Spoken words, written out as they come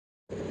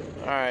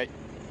Alright,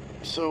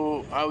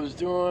 so I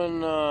was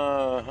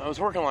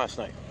working last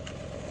night,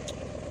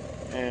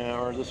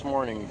 or this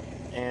morning,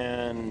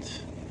 and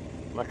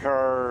my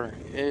car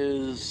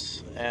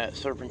is at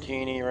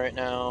Serpentini right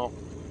now,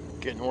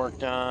 getting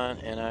worked on,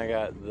 and I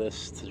got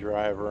this to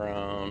drive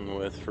around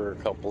with for a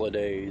couple of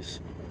days.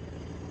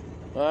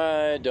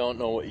 I don't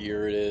know what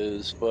year it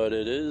is, but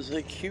it is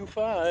a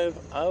Q5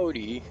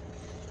 Audi.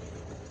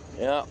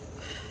 Yeah.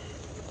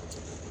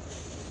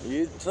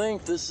 You'd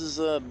think this is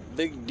a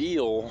big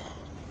deal,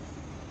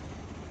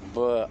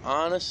 but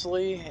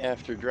honestly,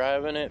 after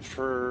driving it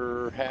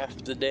for half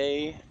the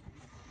day,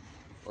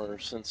 or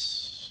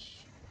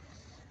since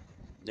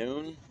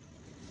noon,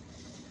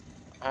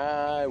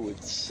 I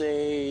would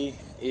say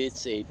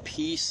it's a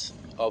piece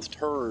of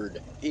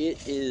turd.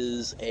 It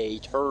is a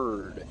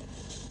turd.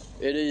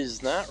 It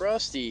is not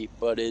rusty,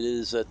 but it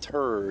is a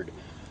turd.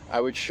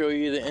 I would show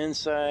you the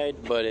inside,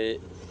 but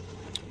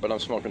I'm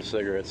smoking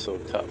cigarettes, so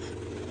tough.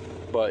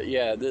 But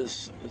yeah,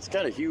 it's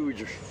got a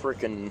huge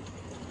freaking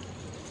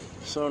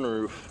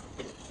sunroof,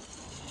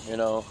 you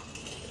know,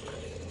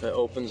 that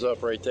opens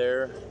up right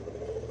there,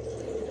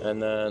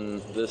 and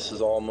then this is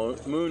all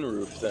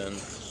moonroof then.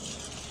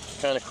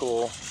 Kind of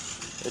cool.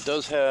 It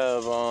does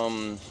have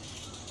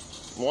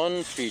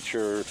one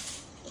feature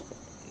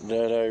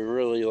that I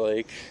really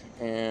like,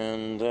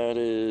 and that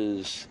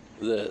is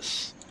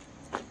this.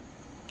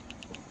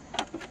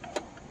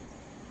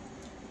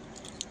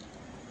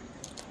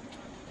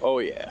 Oh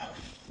yeah,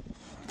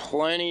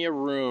 plenty of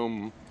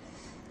room.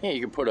 Yeah, you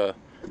can put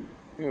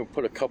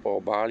a couple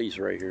of bodies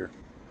right here.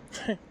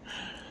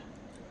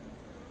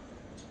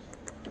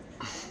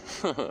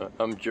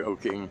 I'm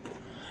joking.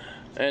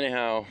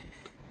 Anyhow,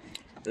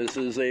 this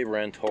is a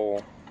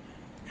rental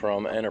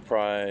from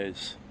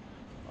Enterprise.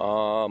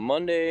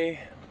 Monday,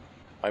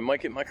 I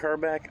might get my car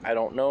back. I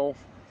don't know.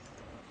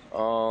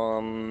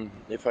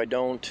 If I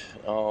don't,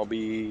 I'll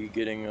be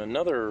getting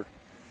another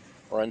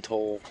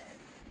rental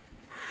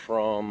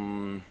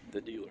from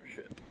the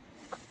dealership.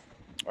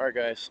 Alright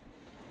guys,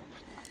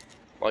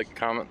 like,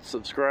 comment,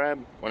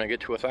 subscribe. When I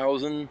get to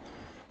 1,000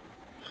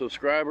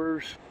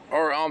 subscribers,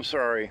 or I'm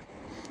sorry,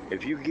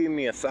 if you give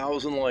me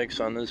 1,000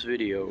 likes on this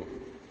video,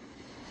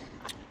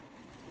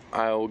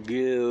 I'll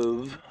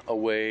give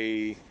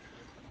away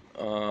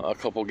a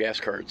couple gas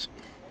cards.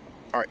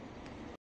 Alright.